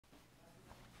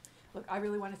Look, I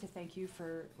really wanted to thank you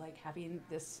for like having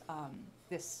this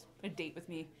a date with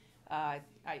me. I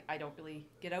don't really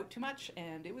get out too much,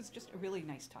 and it was just a really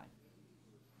nice time.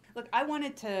 Look, I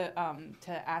wanted to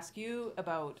ask you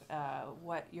about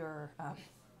what your how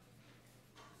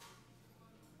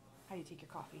do you take your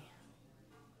coffee?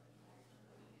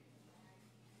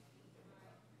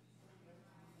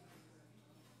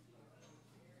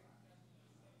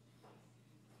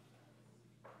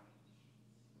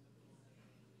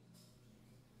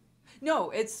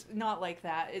 No, it's not like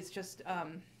that. It's just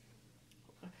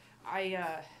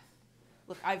I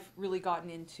look. I've really gotten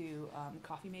into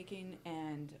coffee making,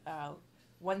 and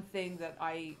one thing that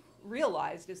I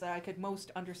realized is that I could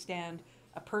most understand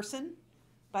a person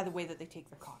by the way that they take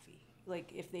their coffee.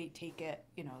 Like if they take it,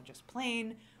 just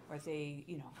plain, or if they,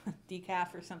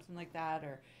 decaf or something like that,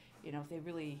 or if they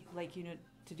really like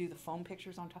to do the foam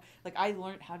pictures on top. Like I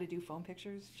learned how to do foam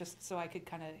pictures just so I could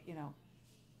kind of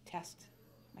test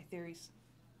my theories.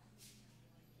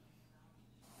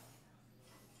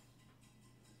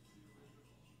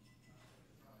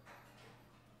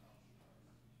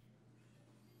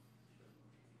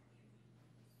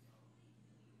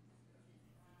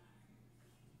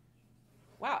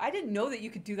 Wow, I didn't know that you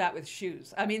could do that with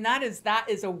shoes. I mean, that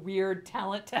is a weird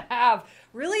talent to have.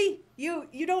 Really? You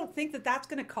don't think that that's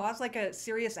going to cause like a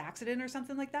serious accident or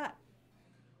something like that?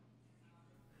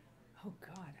 Oh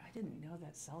God, I didn't know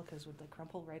that Celicas would like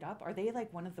crumple right up. Are they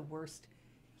like one of the worst?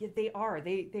 Yeah, they are.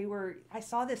 They were. I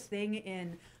saw this thing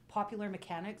in Popular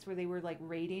Mechanics where they were like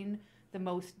rating the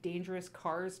most dangerous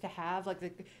cars to have, like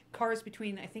the cars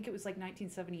between I think it was like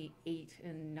 1978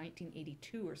 and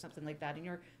 1982 or something like that. And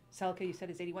your Celica, you said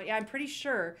is 81. Yeah, I'm pretty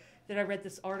sure that I read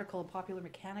this article in Popular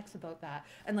Mechanics about that,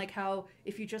 and like how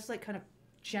if you just like kind of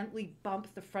gently bump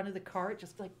the front of the car, it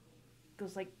just like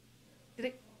goes like,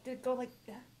 did it go like?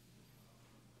 Yeah.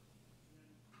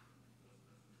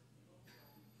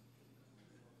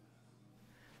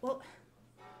 Well,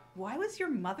 why was your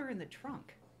mother in the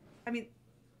trunk? I mean,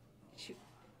 she,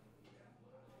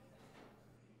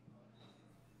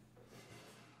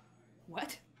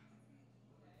 what?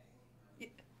 You,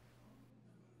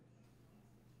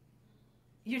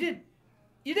 you did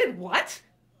you did what?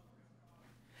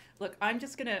 Look, I'm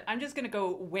just gonna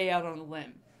go way out on a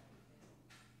limb.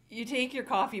 You take your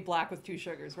coffee black with two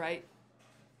sugars, right?